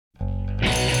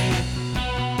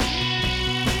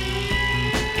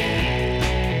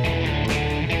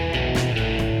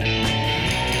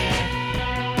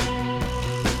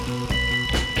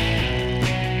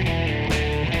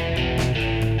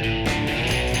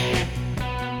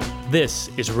This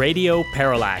is Radio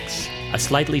Parallax, a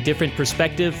slightly different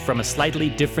perspective from a slightly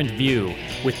different view,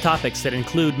 with topics that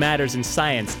include matters in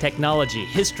science, technology,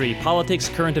 history, politics,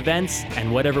 current events,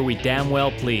 and whatever we damn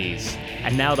well please.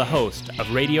 And now the host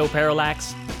of Radio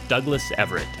Parallax, Douglas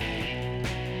Everett.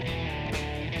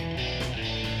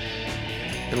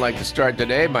 I'd like to start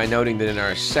today by noting that in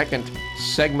our second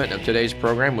segment of today's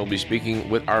program, we'll be speaking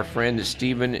with our friend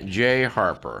Stephen J.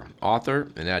 Harper, author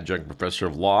and adjunct professor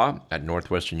of law at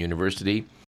Northwestern University.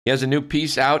 He has a new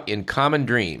piece out in Common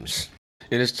Dreams.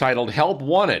 It is titled, Help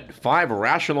Wanted, 5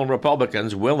 Rational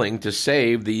Republicans Willing to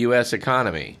Save the U.S.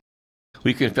 Economy.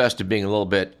 We confess to being a little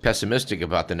bit pessimistic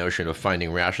about the notion of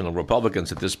finding rational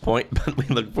Republicans at this point, but we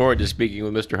look forward to speaking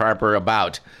with Mr. Harper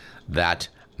about that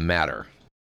matter.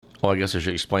 Well, I guess I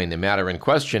should explain. The matter in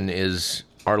question is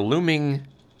our looming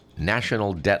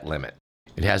national debt limit.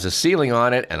 It has a ceiling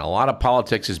on it, and a lot of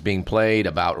politics is being played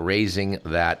about raising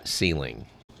that ceiling.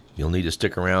 You'll need to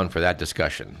stick around for that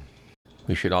discussion.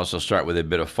 We should also start with a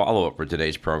bit of follow-up for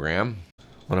today's program.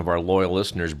 One of our loyal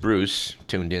listeners, Bruce,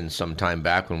 tuned in some time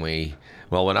back when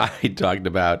I talked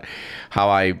about how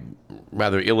I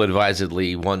rather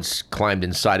ill-advisedly once climbed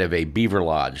inside of a beaver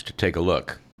lodge to take a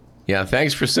look. Yeah,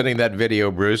 thanks for sending that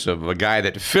video, Bruce, of a guy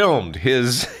that filmed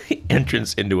his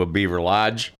entrance into a beaver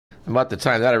lodge. About the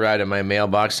time that arrived in my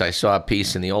mailbox, I saw a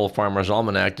piece in the Old Farmer's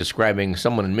Almanac describing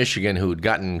someone in Michigan who'd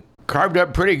gotten carved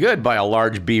up pretty good by a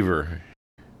large beaver.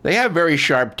 They have very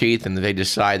sharp teeth, and they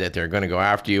decide that they're going to go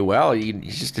after you. Well,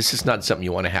 this is not something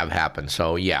you want to have happen,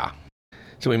 so yeah.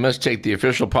 So we must take the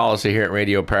official policy here at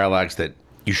Radio Parallax that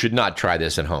you should not try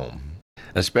this at home,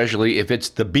 especially if it's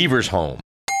the beaver's home.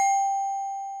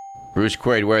 Bruce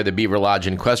queried where the beaver lodge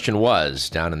in question was,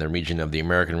 down in the region of the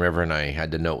American River, and I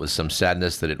had to note with some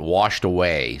sadness that it washed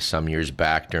away some years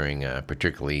back during a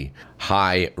particularly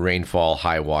high rainfall,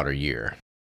 high water year.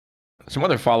 Some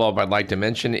other follow-up I'd like to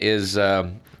mention is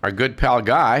our good pal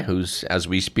Guy, who's, as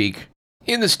we speak,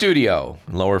 in the studio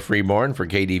in Lower Freeborn for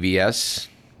KDVS,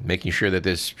 making sure that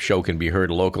this show can be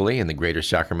heard locally in the greater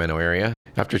Sacramento area.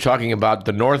 After talking about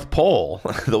the North Pole,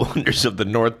 the wonders of the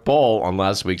North Pole on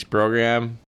last week's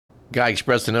program, Guy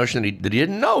expressed the notion that he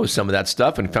didn't know some of that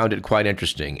stuff and found it quite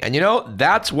interesting. And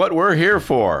that's what we're here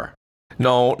for.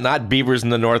 No, not beavers in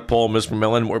the North Pole, Mr.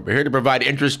 Millen. We're here to provide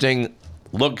interesting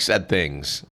looks at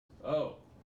things. Oh.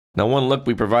 Now, one look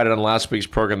we provided on last week's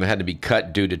program that had to be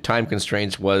cut due to time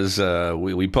constraints was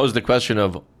we posed the question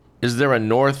of, is there a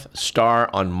North Star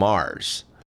on Mars?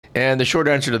 And the short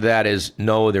answer to that is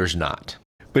no, there's not.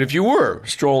 But if you were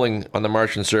strolling on the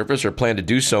Martian surface or plan to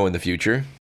do so in the future,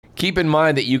 keep in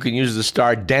mind that you can use the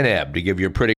star Deneb to give you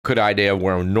a pretty good idea of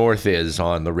where North is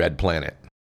on the red planet.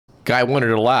 Guy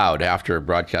wondered aloud after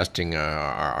broadcasting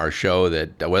our show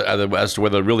that as to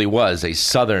whether it really was a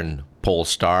southern pole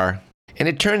star. And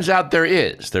it turns out there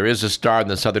is. There is a star in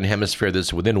the southern hemisphere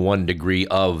that's within 1 degree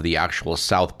of the actual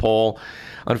South Pole.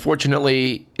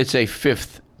 Unfortunately, it's a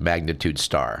 5th magnitude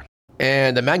star.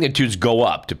 And the magnitudes go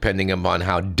up depending upon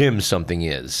how dim something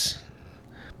is.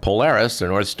 Polaris, the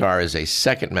North Star, is a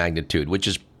 2nd magnitude, which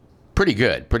is pretty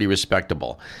good, pretty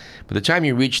respectable. By the time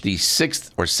you reach the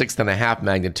 6th or 6.5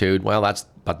 magnitude, well, that's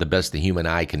about the best the human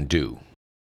eye can do.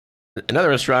 In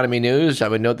other astronomy news, I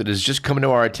would note that it has just come to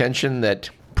our attention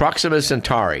that Proxima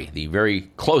Centauri, the very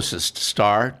closest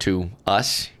star to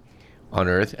us on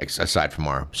Earth, aside from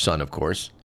our sun, of course,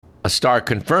 a star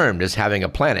confirmed as having a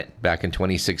planet back in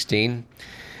 2016,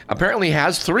 apparently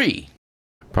has 3.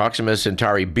 Proxima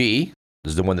Centauri b,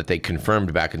 this is the one that they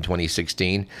confirmed back in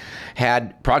 2016,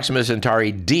 had Proxima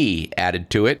Centauri D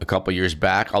added to it a couple years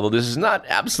back, although this is not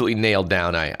absolutely nailed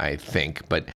down, I think.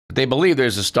 But they believe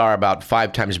there's a star about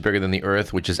 5 times bigger than the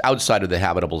Earth, which is outside of the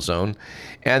habitable zone.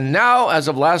 And now, as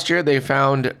of last year, they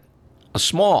found a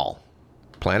small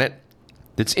planet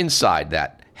that's inside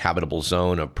that habitable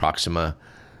zone of Proxima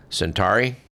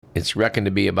Centauri. It's reckoned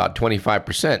to be about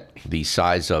 25% the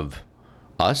size of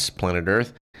us, planet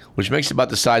Earth, which makes it about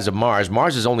the size of Mars.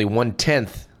 Mars is only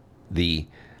 1/10 the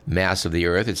mass of the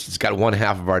Earth. It's got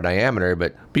 1/2 of our diameter,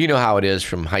 but you know how it is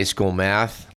from high school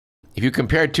math. If you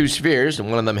compare 2 spheres, and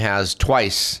one of them has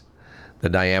twice the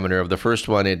diameter of the first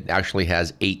one, it actually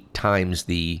has 8 times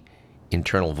the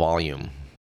internal volume,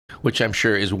 which I'm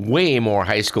sure is way more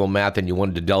high school math than you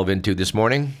wanted to delve into this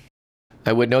morning.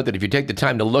 I would note that if you take the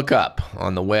time to look up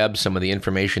on the web some of the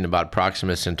information about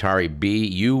Proxima Centauri b,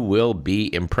 you will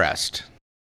be impressed.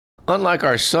 Unlike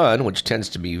our sun, which tends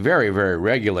to be very, very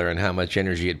regular in how much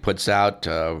energy it puts out,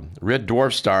 red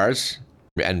dwarf stars,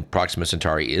 and Proxima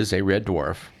Centauri is a red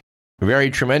dwarf,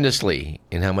 vary tremendously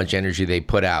in how much energy they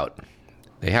put out.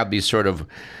 They have these sort of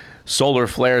solar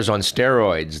flares on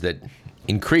steroids that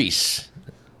increase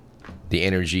the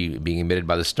energy being emitted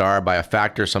by the star by a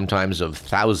factor sometimes of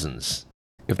thousands.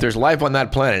 If there's life on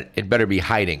that planet, it better be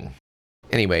hiding.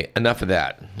 Anyway, enough of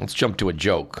that. Let's jump to a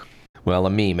joke. Well, a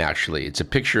meme, actually. It's a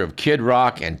picture of Kid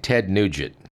Rock and Ted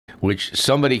Nugent, which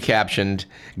somebody captioned,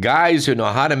 "Guys who know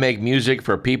how to make music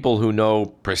for people who know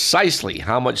precisely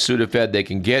how much Sudafed they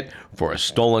can get for a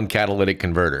stolen catalytic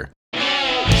converter."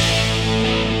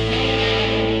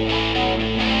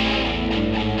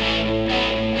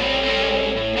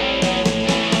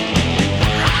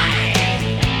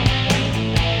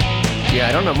 Yeah,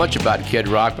 I don't know much about Kid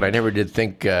Rock, but I never did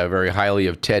think very highly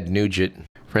of Ted Nugent.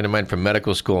 A friend of mine from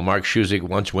medical school, Mark Schuzik,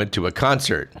 once went to a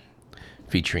concert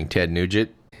featuring Ted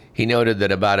Nugent. He noted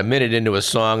that about a minute into a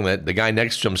song that the guy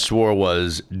next to him swore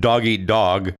was "dog eat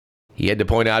dog." He had to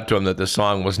point out to him that the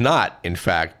song was not, in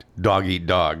fact, "dog eat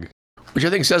dog," which I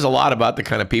think says a lot about the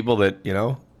kind of people that,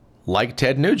 like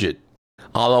Ted Nugent.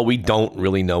 Although we don't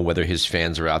really know whether his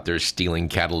fans are out there stealing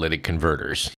catalytic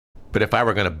converters. But if I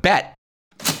were going to bet.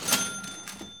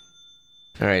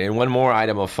 All right, and one more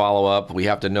item of follow-up. We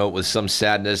have to note with some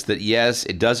sadness that, yes,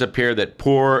 it does appear that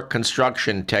poor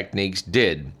construction techniques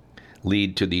did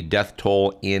lead to the death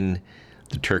toll in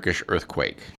the Turkish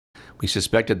earthquake. We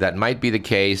suspected that might be the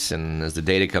case, and as the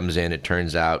data comes in, it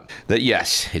turns out that,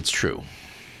 yes, it's true.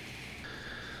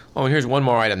 Oh, and here's one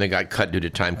more item that got cut due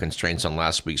to time constraints on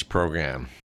last week's program.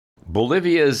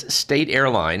 Bolivia's state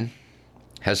airline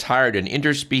has hired an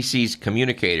interspecies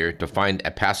communicator to find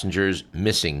a passenger's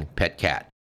missing pet cat.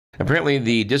 Apparently,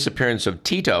 the disappearance of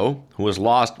Tito, who was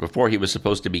lost before he was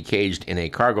supposed to be caged in a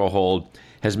cargo hold,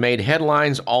 has made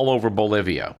headlines all over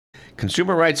Bolivia.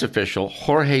 Consumer rights official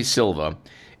Jorge Silva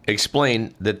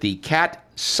explained that the cat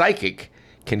psychic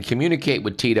can communicate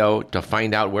with Tito to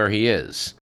find out where he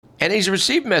is. And he's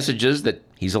received messages that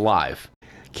he's alive.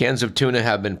 Cans of tuna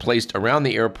have been placed around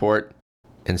the airport,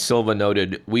 and Silva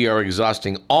noted, "We are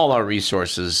exhausting all our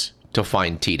resources to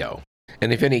find Tito."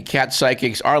 And if any cat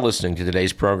psychics are listening to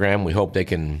today's program, we hope they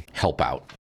can help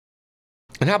out.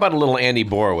 And how about a little Andy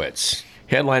Borowitz?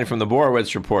 Headline from the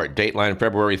Borowitz Report, dateline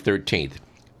February 13th.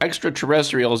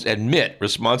 Extraterrestrials admit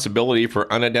responsibility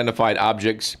for unidentified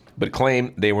objects, but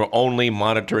claim they were only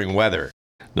monitoring weather.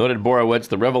 Noted Borowitz,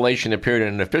 the revelation appeared in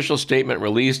an official statement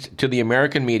released to the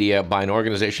American media by an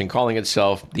organization calling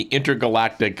itself the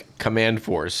Intergalactic Command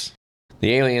Force.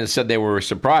 The aliens said they were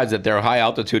surprised that their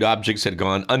high-altitude objects had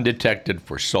gone undetected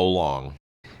for so long.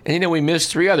 And we missed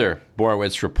 3 other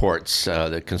Borowitz reports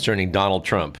concerning Donald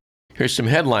Trump. Here's some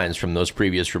headlines from those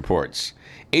previous reports.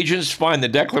 Agents find the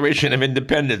Declaration of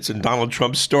Independence in Donald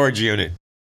Trump's storage unit.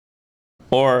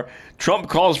 Or, Trump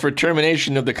calls for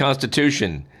termination of the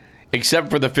Constitution,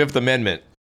 except for the Fifth Amendment.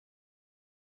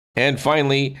 And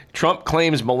finally, Trump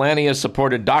claims Melania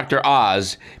supported Dr.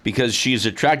 Oz because she's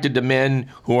attracted to men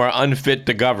who are unfit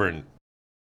to govern.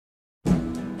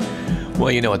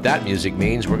 Well, you know what that music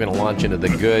means. We're going to launch into the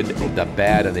good, the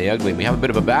bad, and the ugly. We have a bit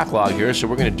of a backlog here, so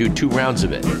we're going to do 2 rounds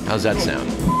of it. How's that sound?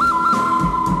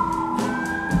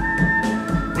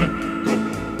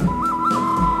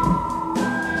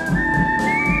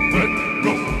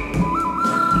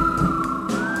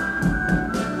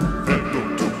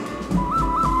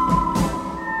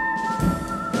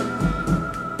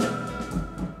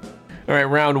 All right,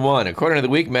 round 1. According to The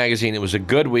Week magazine, it was a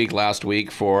good week last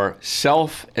week for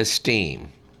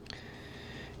self-esteem,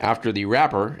 after the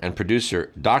rapper and producer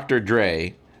Dr.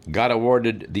 Dre got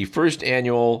awarded the first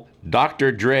annual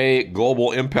Dr. Dre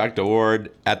Global Impact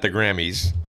Award at the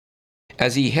Grammys.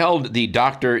 As he held the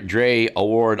Dr. Dre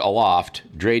Award aloft,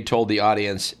 Dre told the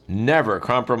audience, "Never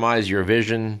compromise your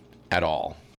vision at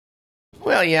all."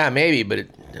 Well, yeah, maybe, but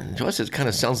to us it kind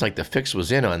of sounds like the fix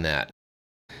was in on that.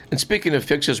 And speaking of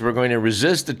fixes, we're going to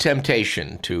resist the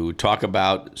temptation to talk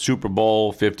about Super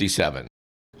Bowl 57.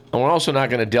 And we're also not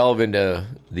going to delve into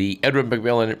the Edward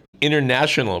McMillan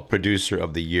International Producer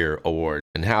of the Year Award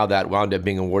and how that wound up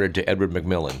being awarded to Edward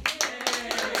McMillan.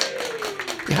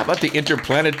 How about the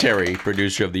Interplanetary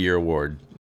Producer of the Year Award?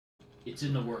 It's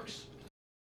in the works.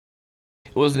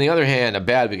 It was, on the other hand, a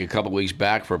bad week a couple weeks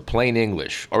back for plain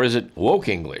English, or is it woke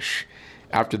English,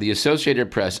 after the Associated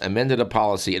Press amended a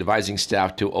policy advising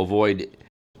staff to avoid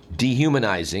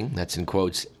dehumanizing, that's in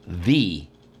quotes, the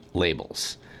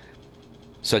labels,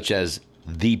 such as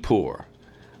the poor,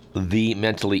 the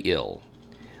mentally ill,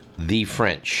 the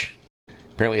French.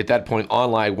 Apparently at that point,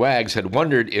 online wags had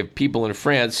wondered if people in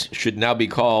France should now be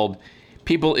called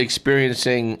people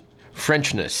experiencing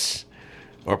Frenchness,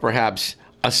 or perhaps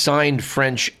assigned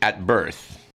French at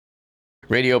birth.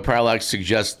 Radio Parallax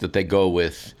suggests that they go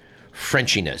with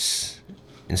Frenchiness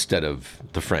instead of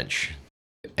the French.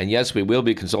 And yes, we will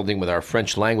be consulting with our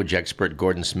French language expert,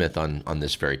 Gordon Smith, on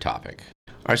this very topic.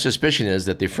 Our suspicion is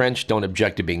that the French don't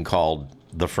object to being called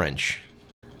the French.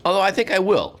 Although I think I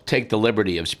will take the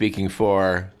liberty of speaking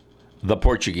for the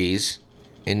Portuguese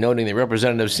in noting that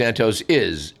Representative Santos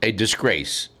is a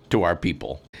disgrace to our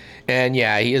people. And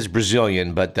yeah, he is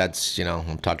Brazilian, but that's,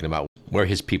 I'm talking about where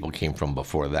his people came from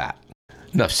before that.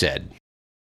 Enough said.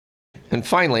 And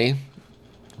finally,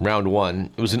 round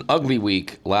one, it was an ugly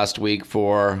week last week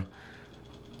for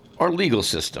our legal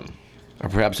system, or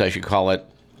perhaps I should call it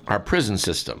our prison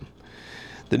system.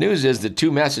 The news is that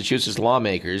two Massachusetts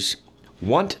lawmakers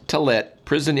want to let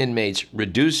prison inmates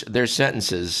reduce their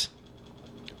sentences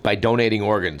by donating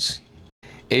organs.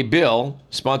 A bill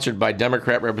sponsored by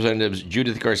Democrat Representatives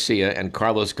Judith Garcia and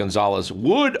Carlos Gonzalez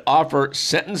would offer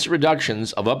sentence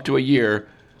reductions of up to a year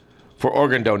for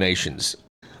organ donations.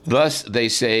 Thus, they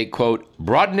say, quote,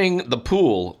 broadening the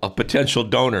pool of potential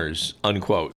donors,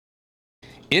 unquote.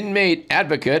 Inmate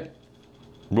advocate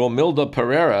Romilda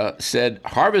Pereira said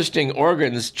harvesting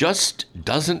organs just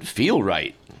doesn't feel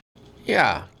right.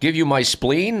 Yeah, give you my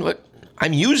spleen? But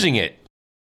I'm using it.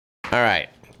 All right,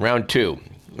 round two.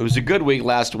 It was a good week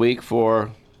last week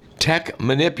for tech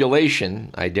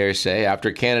manipulation, I dare say,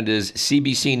 after Canada's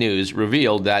CBC News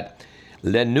revealed that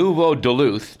Le Nouveau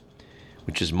Duluth,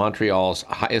 which is Montreal's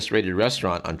highest-rated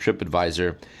restaurant on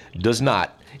TripAdvisor, does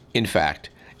not, in fact,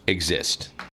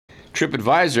 exist.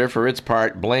 TripAdvisor, for its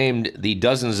part, blamed the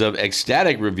dozens of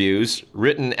ecstatic reviews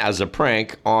written as a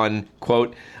prank on,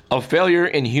 quote, a failure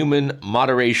in human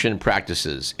moderation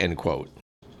practices, end quote.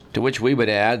 To which we would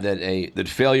add that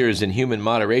failures in human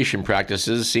moderation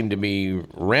practices seem to be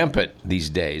rampant these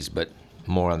days, but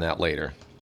more on that later.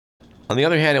 On the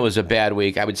other hand, it was a bad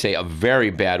week, I would say a very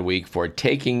bad week, for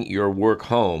taking your work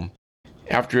home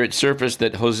after it surfaced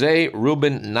that Jose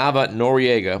Ruben Nava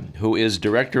Noriega, who is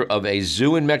director of a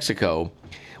zoo in Mexico,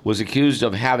 was accused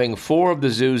of having 4 of the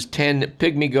zoo's 10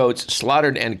 pygmy goats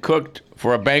slaughtered and cooked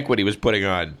for a banquet he was putting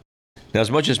on. Now, as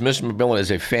much as Mr. McMillan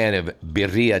is a fan of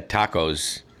birria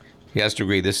tacos, he has to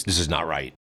agree this is not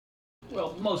right.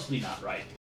 Well, mostly not right.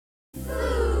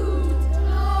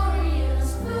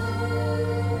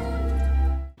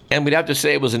 And we'd have to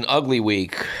say it was an ugly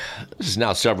week, this is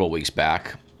now several weeks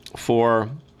back, for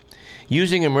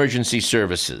using emergency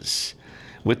services,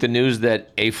 with the news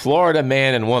that a Florida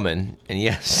man and woman, and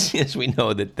yes, we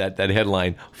know that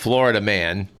headline, Florida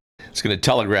man, is going to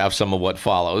telegraph some of what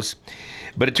follows.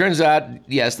 But it turns out,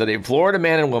 yes, that a Florida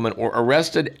man and woman were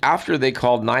arrested after they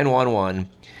called 911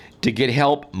 to get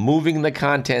help moving the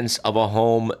contents of a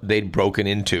home they'd broken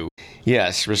into.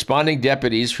 Yes, responding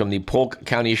deputies from the Polk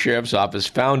County Sheriff's Office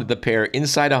found the pair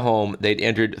inside a home they'd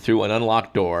entered through an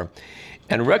unlocked door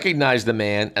and recognized the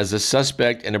man as a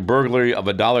suspect in a burglary of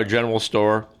a Dollar General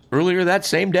store earlier that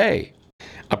same day.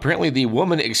 Apparently, the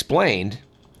woman explained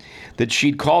that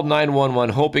she'd called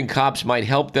 911 hoping cops might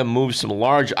help them move some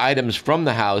large items from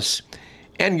the house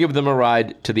and give them a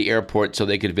ride to the airport so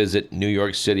they could visit New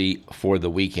York City for the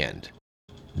weekend.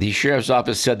 The sheriff's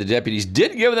office said the deputies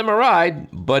did give them a ride,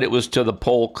 but it was to the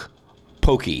Polk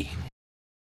Pokey.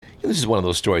 This is one of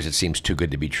those stories that seems too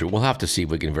good to be true. We'll have to see if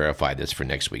we can verify this for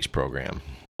next week's program.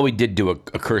 We did do a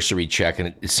cursory check,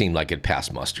 and it seemed like it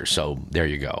passed muster, so there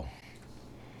you go.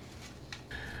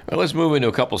 All right, let's move into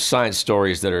a couple science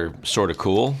stories that are sort of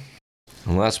cool.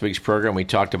 In last week's program, we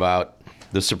talked about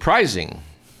the surprising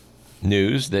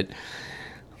news that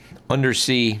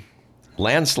undersea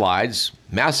landslides,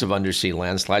 massive undersea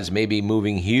landslides, may be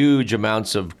moving huge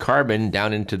amounts of carbon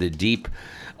down into the deep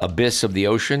abyss of the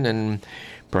ocean and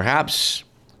perhaps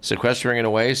sequestering it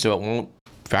away so it won't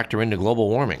factor into global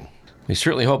warming. We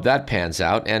certainly hope that pans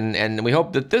out, and we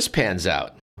hope that this pans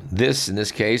out. This, in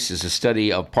this case, is a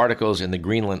study of particles in the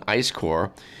Greenland ice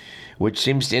core, which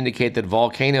seems to indicate that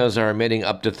volcanoes are emitting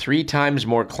up to 3 times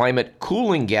more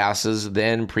climate-cooling gases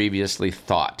than previously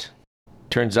thought.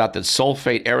 Turns out that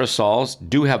sulfate aerosols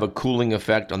do have a cooling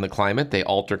effect on the climate. They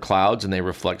alter clouds and they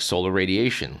reflect solar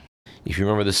radiation. If you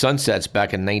remember the sunsets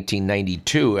back in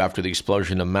 1992 after the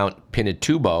explosion of Mount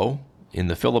Pinatubo in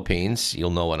the Philippines,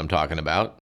 you'll know what I'm talking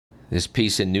about. This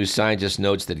piece in New Scientist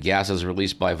notes that gases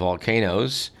released by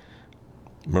volcanoes,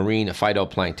 marine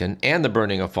phytoplankton, and the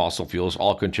burning of fossil fuels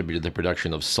all contribute to the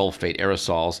production of sulfate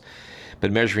aerosols,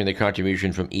 but measuring the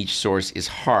contribution from each source is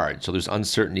hard, so there's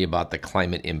uncertainty about the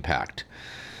climate impact.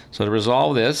 So to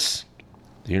resolve this,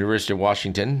 the University of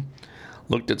Washington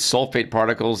looked at sulfate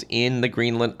particles in the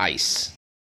Greenland ice.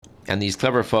 And these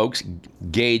clever folks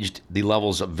gauged the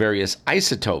levels of various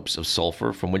isotopes of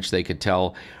sulfur from which they could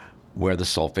tell where the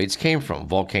sulfates came from,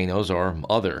 volcanoes or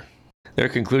other. Their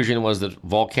conclusion was that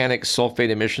volcanic sulfate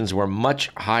emissions were much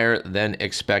higher than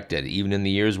expected, even in the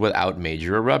years without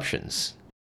major eruptions.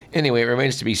 Anyway, it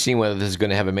remains to be seen whether this is going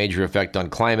to have a major effect on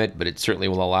climate, but it certainly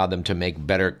will allow them to make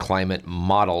better climate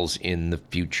models in the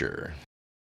future.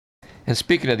 And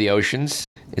speaking of the oceans,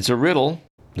 it's a riddle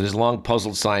that has long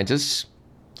puzzled scientists.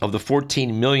 Of the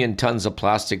 14 million tons of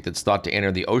plastic that's thought to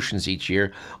enter the oceans each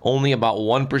year, only about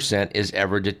 1% is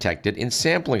ever detected in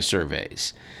sampling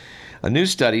surveys. A new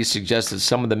study suggests that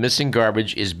some of the missing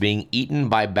garbage is being eaten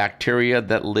by bacteria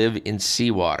that live in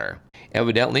seawater.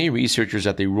 Evidently, researchers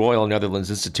at the Royal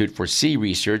Netherlands Institute for Sea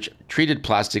Research treated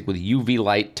plastic with UV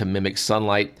light to mimic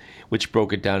sunlight, which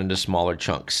broke it down into smaller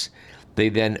chunks. They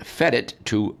then fed it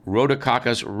to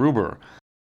Rhodococcus ruber,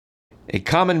 a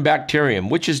common bacterium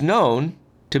which is known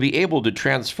to be able to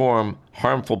transform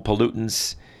harmful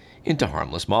pollutants into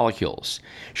harmless molecules.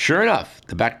 Sure enough,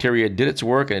 the bacteria did its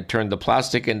work and it turned the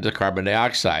plastic into carbon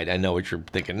dioxide. I know what you're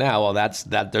thinking now. Well,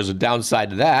 there's a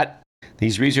downside to that.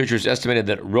 These researchers estimated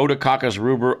that Rhodococcus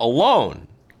ruber alone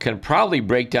can probably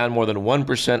break down more than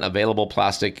 1% available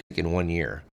plastic in 1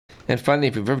 year. And finally,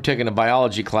 if you've ever taken a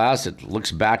biology class that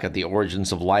looks back at the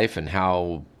origins of life and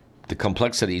how the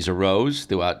complexities arose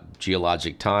throughout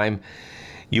geologic time,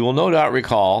 you will no doubt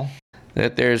recall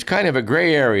that there's kind of a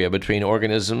gray area between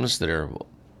organisms that are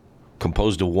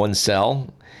composed of one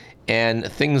cell and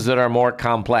things that are more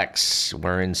complex,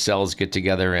 wherein cells get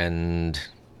together and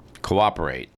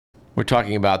cooperate. We're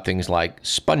talking about things like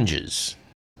sponges.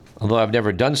 Although I've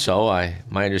never done so,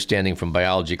 my understanding from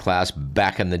biology class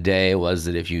back in the day was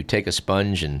that if you take a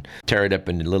sponge and tear it up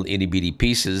into little itty-bitty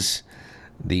pieces,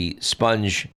 the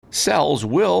sponge cells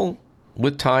will,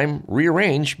 with time,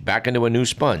 rearrange back into a new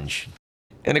sponge.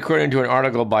 And according to an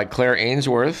article by Claire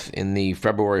Ainsworth in the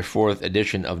February 4th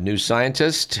edition of New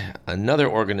Scientist, another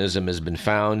organism has been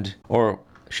found, or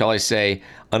shall I say,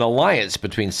 an alliance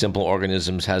between simple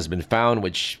organisms has been found,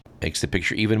 which makes the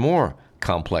picture even more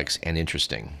complex and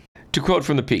interesting. To quote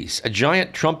from the piece, a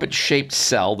giant trumpet-shaped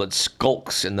cell that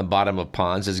skulks in the bottom of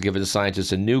ponds has given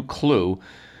scientists a new clue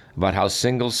about how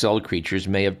single-celled creatures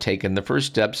may have taken the first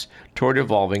steps toward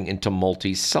evolving into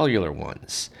multicellular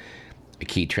ones, a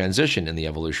key transition in the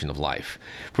evolution of life.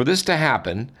 For this to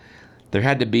happen, there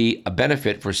had to be a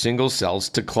benefit for single cells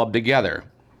to club together,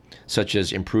 such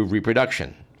as improved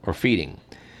reproduction or feeding.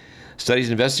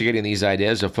 Studies investigating these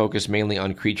ideas have focused mainly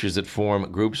on creatures that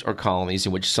form groups or colonies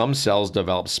in which some cells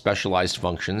develop specialized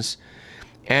functions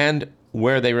and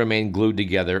where they remain glued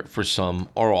together for some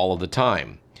or all of the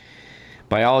time.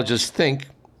 Biologists think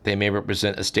they may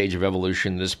represent a stage of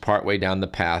evolution that is partway down the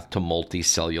path to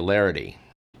multicellularity.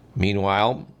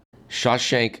 Meanwhile,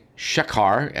 Shashank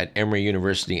Shekhar at Emory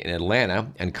University in Atlanta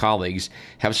and colleagues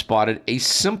have spotted a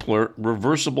simpler,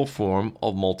 reversible form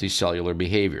of multicellular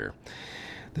behavior.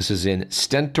 This is in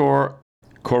Stentor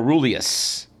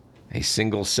coeruleus, a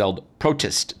single-celled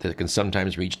protist that can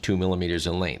sometimes reach 2 millimeters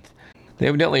in length. They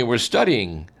evidently were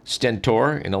studying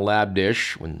Stentor in a lab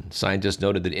dish when scientists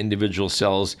noted that individual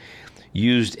cells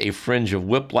used a fringe of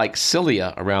whip-like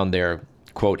cilia around their,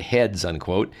 quote, heads,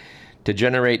 unquote, to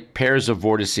generate pairs of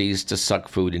vortices to suck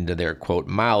food into their, quote,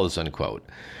 mouths, unquote.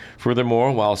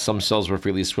 Furthermore, while some cells were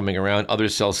freely swimming around, other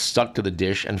cells stuck to the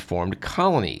dish and formed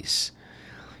colonies.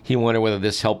 He wondered whether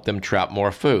this helped them trap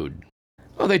more food.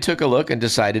 Well, they took a look and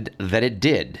decided that it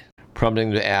did, prompting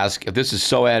them to ask, if this is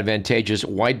so advantageous,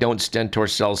 why don't Stentor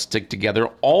cells stick together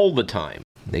all the time?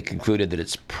 They concluded that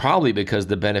it's probably because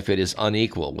the benefit is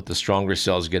unequal, with the stronger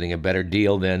cells getting a better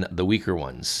deal than the weaker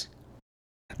ones.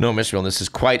 No, Mr. Mill, this is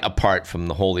quite apart from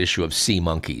the whole issue of sea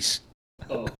monkeys.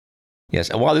 Oh.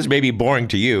 Yes, and while this may be boring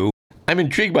to you, I'm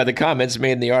intrigued by the comments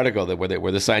made in the article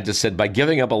where the scientists said by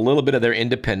giving up a little bit of their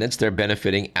independence, they're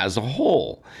benefiting as a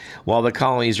whole. While the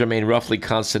colonies remain roughly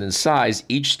constant in size,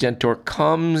 each Stentor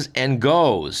comes and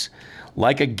goes,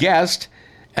 like a guest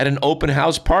at an open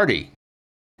house party.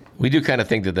 We do kind of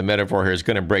think that the metaphor here is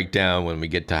going to break down when we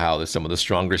get to how some of the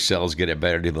stronger cells get a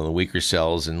better deal than the weaker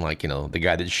cells, and the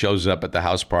guy that shows up at the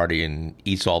house party and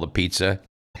eats all the pizza.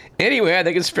 Anyway, I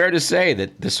think it's fair to say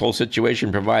that this whole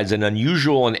situation provides an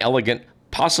unusual and elegant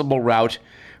possible route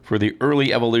for the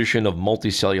early evolution of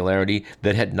multicellularity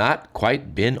that had not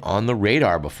quite been on the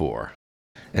radar before.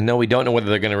 And no, we don't know whether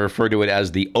they're going to refer to it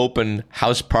as the open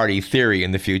house party theory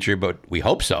in the future, but we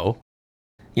hope so.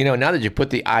 Now that you put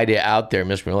the idea out there,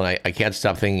 Mr. Millen, I can't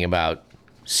stop thinking about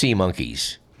sea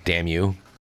monkeys. Damn you.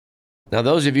 Now,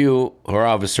 those of you who are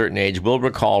of a certain age will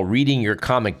recall reading your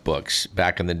comic books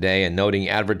back in the day and noting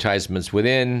advertisements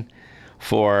within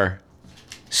for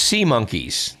sea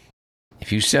monkeys.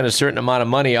 If you sent a certain amount of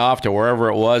money off to wherever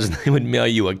it was, they would mail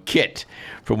you a kit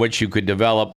from which you could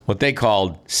develop what they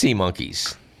called sea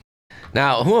monkeys.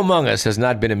 Now, who among us has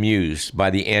not been amused by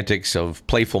the antics of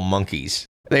playful monkeys?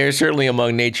 They are certainly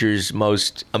among nature's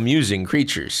most amusing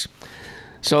creatures.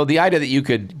 So the idea that you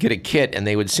could get a kit and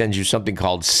they would send you something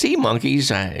called sea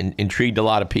monkeys intrigued a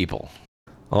lot of people.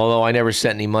 Although I never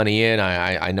sent any money in,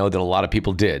 I know that a lot of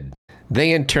people did.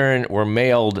 They in turn were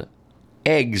mailed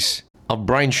eggs of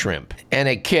brine shrimp and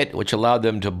a kit which allowed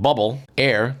them to bubble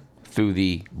air through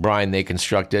the brine they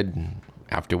constructed,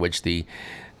 after which the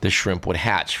shrimp would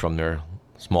hatch from their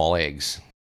small eggs.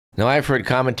 Now, I've heard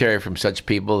commentary from such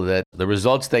people that the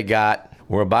results they got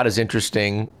were about as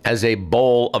interesting as a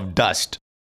bowl of dust.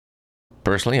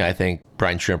 Personally, I think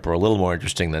brine shrimp are a little more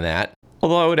interesting than that.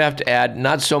 Although I would have to add,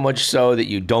 not so much so that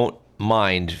you don't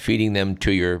mind feeding them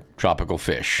to your tropical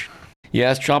fish.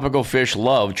 Yes, tropical fish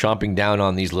love chomping down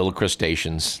on these little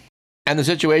crustaceans. And the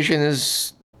situation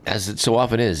is, as it so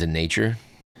often is in nature,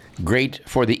 great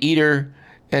for the eater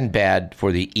and bad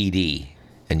for the ED.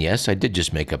 And yes, I did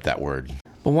just make up that word.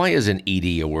 But why isn't ED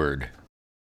a word?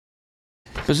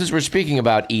 So since we're speaking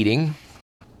about eating,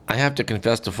 I have to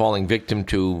confess to falling victim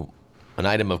to an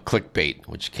item of clickbait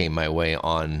which came my way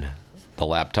on the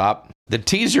laptop. The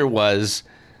teaser was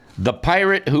the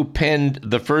pirate who penned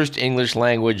the first English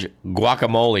language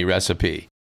guacamole recipe.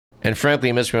 And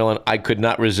frankly, Miss Marilyn, I could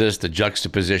not resist the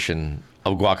juxtaposition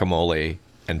of guacamole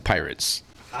and pirates.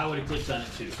 I would have clicked on it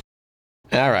too.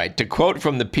 All right, to quote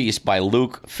from the piece by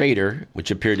Luke Fader,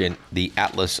 which appeared in the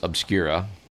Atlas Obscura,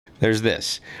 there's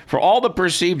this. For all the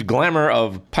perceived glamour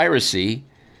of piracy,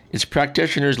 its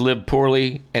practitioners lived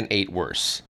poorly and ate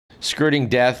worse. Skirting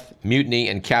death, mutiny,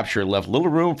 and capture left little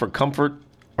room for comfort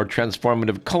or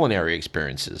transformative culinary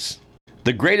experiences.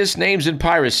 The greatest names in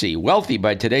piracy, wealthy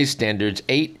by today's standards,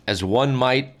 ate as one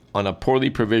might on a poorly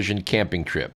provisioned camping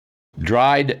trip.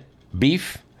 Dried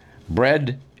beef,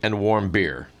 bread, and warm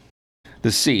beer.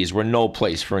 The seas were no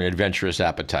place for an adventurous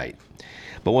appetite.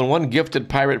 But when one gifted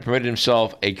pirate permitted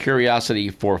himself a curiosity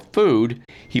for food,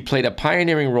 he played a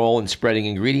pioneering role in spreading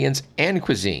ingredients and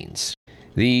cuisines.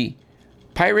 The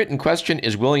pirate in question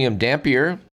is William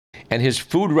Dampier, and his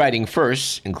food writing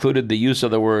firsts included the use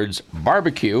of the words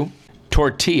barbecue,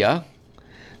 tortilla,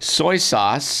 soy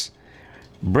sauce,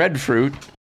 breadfruit,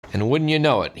 and wouldn't you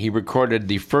know it, he recorded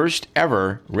the first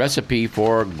ever recipe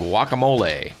for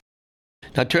guacamole.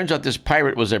 Now, it turns out this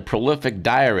pirate was a prolific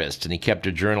diarist, and he kept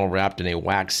a journal wrapped in a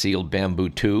wax-sealed bamboo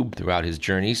tube throughout his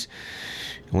journeys.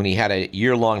 When he had a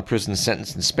year-long prison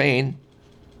sentence in Spain,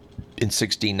 in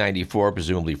 1694,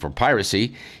 presumably for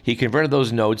piracy, he converted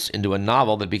those notes into a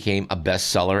novel that became a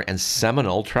bestseller and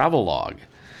seminal travelogue.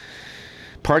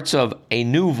 Parts of A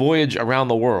New Voyage Around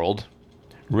the World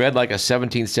read like a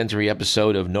 17th century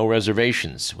episode of No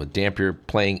Reservations, with Dampier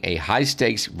playing a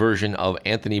high-stakes version of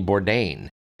Anthony Bourdain.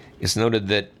 It's noted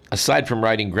that, aside from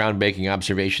writing groundbreaking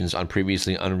observations on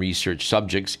previously unresearched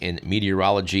subjects in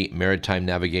meteorology, maritime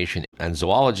navigation, and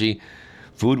zoology,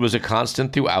 food was a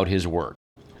constant throughout his work.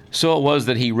 So it was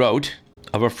that he wrote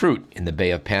of a fruit in the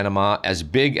Bay of Panama as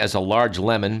big as a large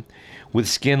lemon, with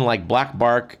skin like black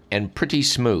bark and pretty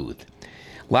smooth.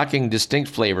 Lacking distinct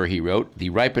flavor, he wrote,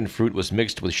 the ripened fruit was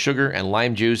mixed with sugar and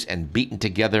lime juice and beaten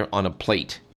together on a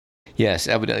plate. Yes,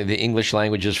 evidently the English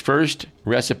language's first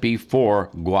recipe for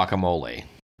guacamole.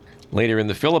 Later in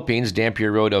the Philippines,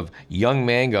 Dampier wrote of young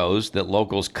mangoes that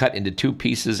locals cut into 2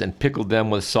 pieces and pickled them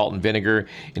with salt and vinegar,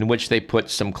 in which they put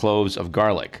some cloves of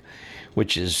garlic,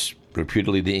 which is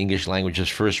reputedly the English language's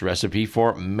first recipe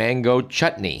for mango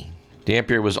chutney.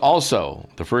 Dampier was also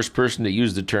the first person to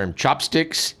use the term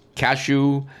chopsticks,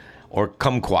 cashew, or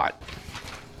kumquat.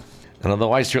 And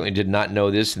although I certainly did not know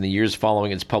this, in the years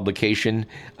following its publication,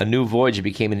 A New Voyage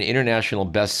became an international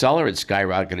bestseller. It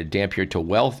skyrocketed Dampier to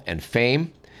wealth and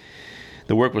fame.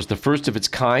 The work was the first of its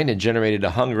kind and generated a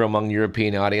hunger among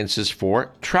European audiences for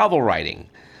travel writing,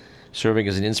 serving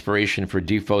as an inspiration for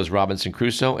Defoe's Robinson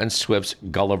Crusoe and Swift's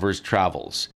Gulliver's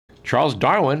Travels. Charles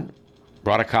Darwin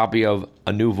brought a copy of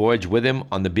A New Voyage with him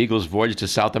on the Beagle's voyage to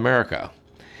South America,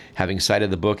 having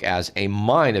cited the book as a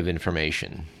mine of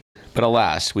information. But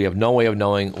alas, we have no way of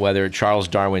knowing whether Charles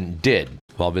Darwin did,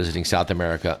 while visiting South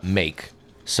America, make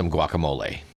some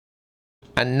guacamole.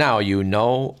 And now you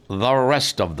know the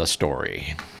rest of the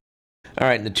story. All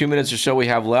right, in the 2 minutes or so we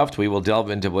have left, we will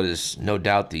delve into what is no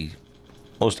doubt the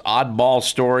most oddball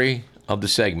story of the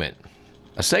segment.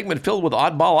 A segment filled with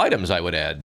oddball items, I would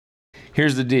add.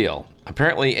 Here's the deal.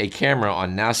 Apparently, a camera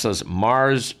on NASA's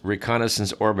Mars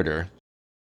Reconnaissance Orbiter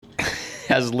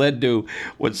has led to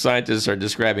what scientists are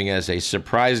describing as a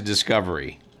surprise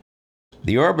discovery.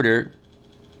 The orbiter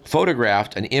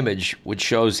photographed an image which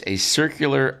shows a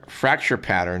circular fracture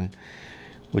pattern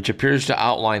which appears to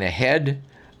outline a head,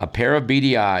 a pair of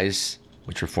beady eyes,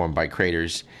 which are formed by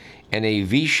craters, and a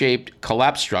V-shaped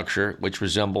collapse structure which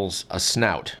resembles a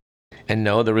snout. And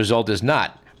no, the result is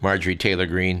not Marjorie Taylor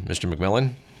Greene, Mr.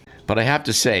 McMillan. But I have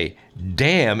to say,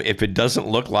 damn if it doesn't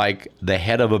look like the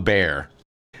head of a bear.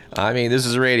 I mean, this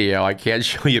is radio. I can't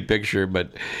show you a picture,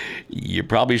 but you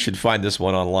probably should find this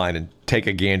one online and take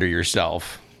a gander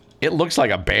yourself. It looks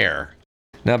like a bear.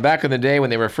 Now, back in the day when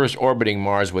they were first orbiting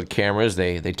Mars with cameras,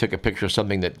 they took a picture of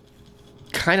something that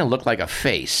kind of looked like a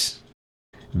face.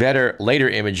 Better later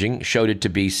imaging showed it to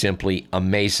be simply a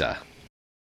mesa.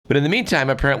 But in the meantime,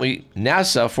 apparently,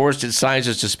 NASA forced its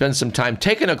scientists to spend some time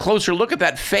taking a closer look at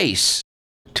that face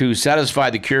to satisfy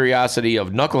the curiosity of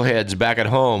knuckleheads back at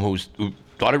home who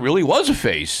thought it really was a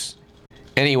face.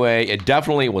 Anyway, it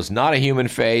definitely was not a human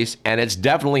face, and it's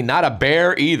definitely not a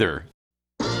bear either.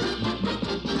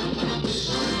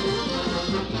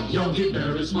 Yogi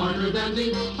Bear is smarter than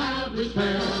the average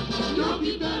bear.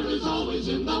 Yogi Bear is always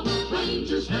in the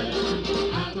ranger's hair.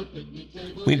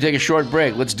 We need to take a short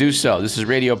break. Let's do so. This is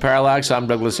Radio Parallax. I'm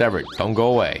Douglas Everett. Don't go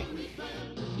away.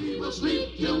 He will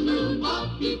sleep till noon,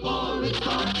 but before it's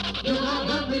dark, you'll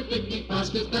have every picnic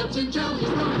basket that's in Jelly's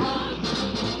Park.